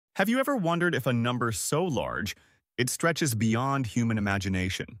Have you ever wondered if a number so large, it stretches beyond human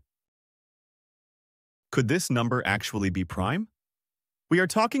imagination? Could this number actually be prime? We are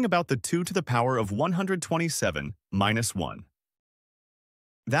talking about the 2 to the power of 127 minus 1.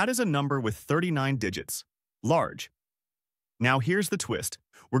 That is a number with 39 digits, large. Now here's the twist.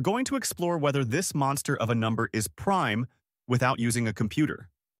 We're going to explore whether this monster of a number is prime without using a computer.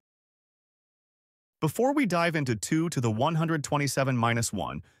 Before we dive into 2 to the 127 minus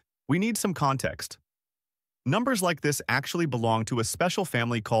 1, we need some context. Numbers like this actually belong to a special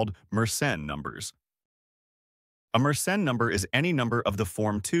family called Mersenne numbers. A Mersenne number is any number of the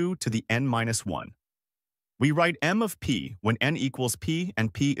form 2 to the n minus 1. We write m of p when n equals p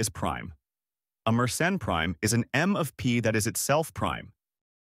and p is prime. A Mersenne prime is an m of p that is itself prime.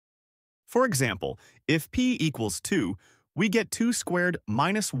 For example, if p equals 2, we get 2 squared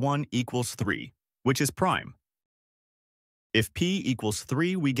minus 1 equals 3, which is prime. If p equals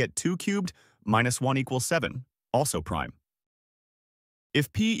 3, we get 2 cubed minus 1 equals 7, also prime.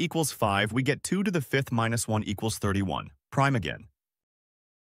 If p equals 5, we get 2 to the 5th minus 1 equals 31, prime again.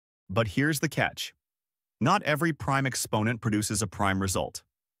 But here's the catch. Not every prime exponent produces a prime result.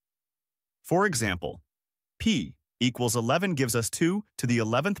 For example, p equals 11 gives us 2 to the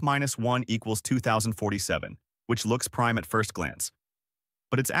 11th minus 1 equals 2047, which looks prime at first glance.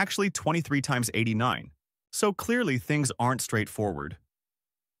 But it's actually 23 times 89, so clearly things aren't straightforward.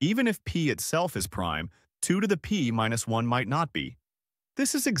 Even if p itself is prime, 2 to the p minus 1 might not be.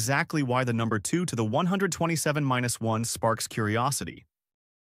 This is exactly why the number 2 to the 127 minus 1 sparks curiosity.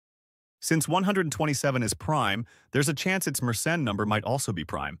 Since 127 is prime, there's a chance its Mersenne number might also be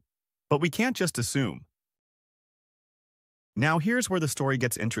prime. But we can't just assume. Now here's where the story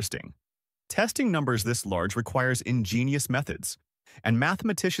gets interesting. Testing numbers this large requires ingenious methods, and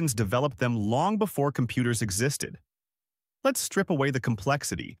mathematicians developed them long before computers existed. Let's strip away the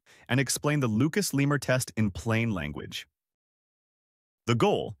complexity and explain the Lucas-Lehmer test in plain language. The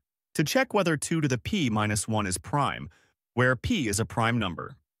goal: to check whether 2 to the p minus 1 is prime, where p is a prime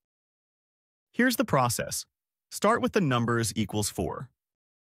number. Here's the process. Start with the numbers equals 4.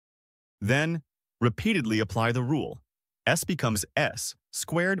 Then, repeatedly apply the rule. S becomes s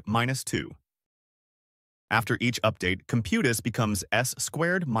squared minus 2. After each update, compute s becomes s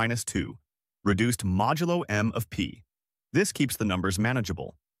squared minus 2, reduced modulo m of p. This keeps the numbers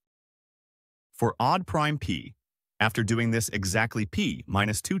manageable. For odd prime p, after doing this exactly p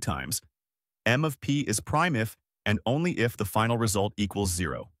minus 2 times, m of p is prime if and only if the final result equals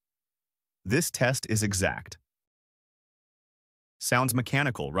 0. This test is exact. Sounds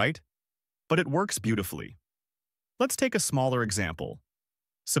mechanical, right? But it works beautifully. Let's take a smaller example.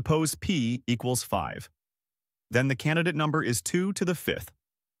 Suppose p equals 5. Then the candidate number is 2 to the 5th.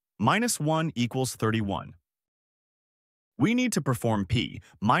 Minus 1 equals 31. We need to perform p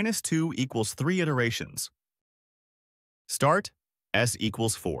minus 2 equals 3 iterations. Start, s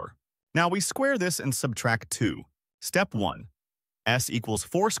equals 4. Now we square this and subtract 2. Step 1. S equals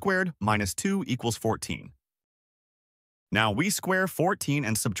 4 squared minus 2 equals 14. Now we square 14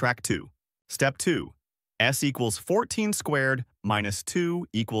 and subtract 2. Step 2. S equals 14 squared minus 2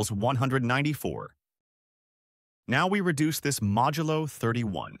 equals 194. Now we reduce this modulo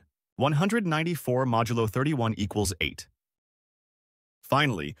 31. 194 modulo 31 equals 8.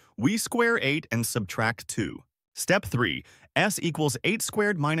 Finally, we square 8 and subtract 2. Step 3. S equals 8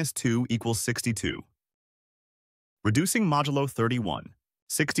 squared minus 2 equals 62. Reducing modulo 31.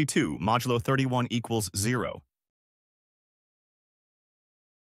 62 modulo 31 equals 0.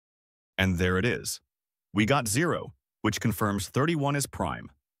 And there it is. We got 0, which confirms 31 is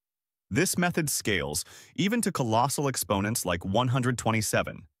prime. This method scales even to colossal exponents like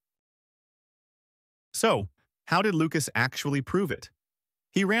 127. So, how did Lucas actually prove it?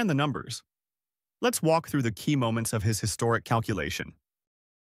 He ran the numbers. Let's walk through the key moments of his historic calculation.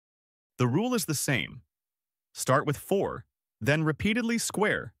 The rule is the same. Start with 4, then repeatedly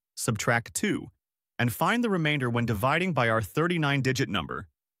square, subtract 2, and find the remainder when dividing by our 39-digit number,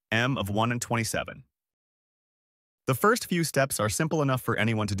 m of 127. The first few steps are simple enough for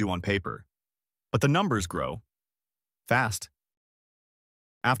anyone to do on paper, but the numbers grow fast.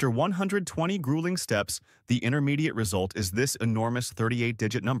 After 120 grueling steps, the intermediate result is this enormous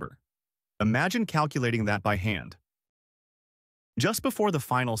 38-digit number. Imagine calculating that by hand. Just before the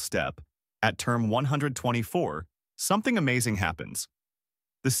final step, at term 124, something amazing happens.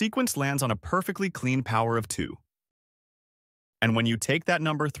 The sequence lands on a perfectly clean power of 2. And when you take that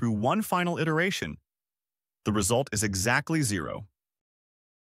number through one final iteration, the result is exactly 0.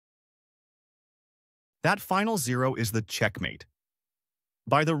 That final 0 is the checkmate.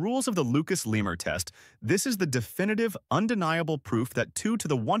 By the rules of the Lucas-Lehmer test, this is the definitive, undeniable proof that 2 to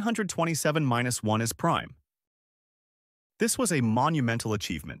the 127 minus 1 is prime. This was a monumental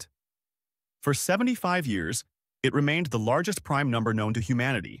achievement. For 75 years, it remained the largest prime number known to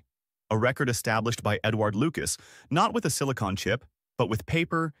humanity, a record established by Édouard Lucas, not with a silicon chip, but with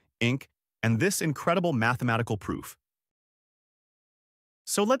paper, ink, and this incredible mathematical proof.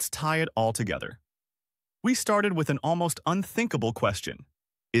 So let's tie it all together. We started with an almost unthinkable question.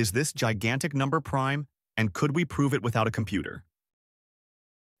 Is this gigantic number prime, and could we prove it without a computer?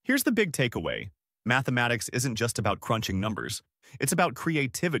 Here's the big takeaway. Mathematics isn't just about crunching numbers. It's about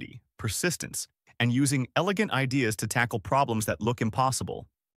creativity, persistence, and using elegant ideas to tackle problems that look impossible.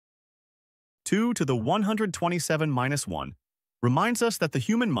 2 to the 127 minus 1 reminds us that the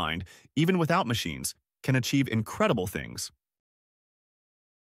human mind, even without machines, can achieve incredible things.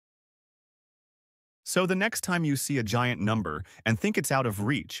 So the next time you see a giant number and think it's out of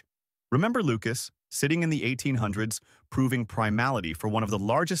reach, remember Lucas, sitting in the 1800s, proving primality for one of the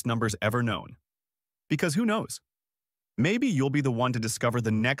largest numbers ever known. Because who knows? Maybe you'll be the one to discover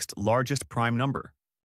the next largest prime number.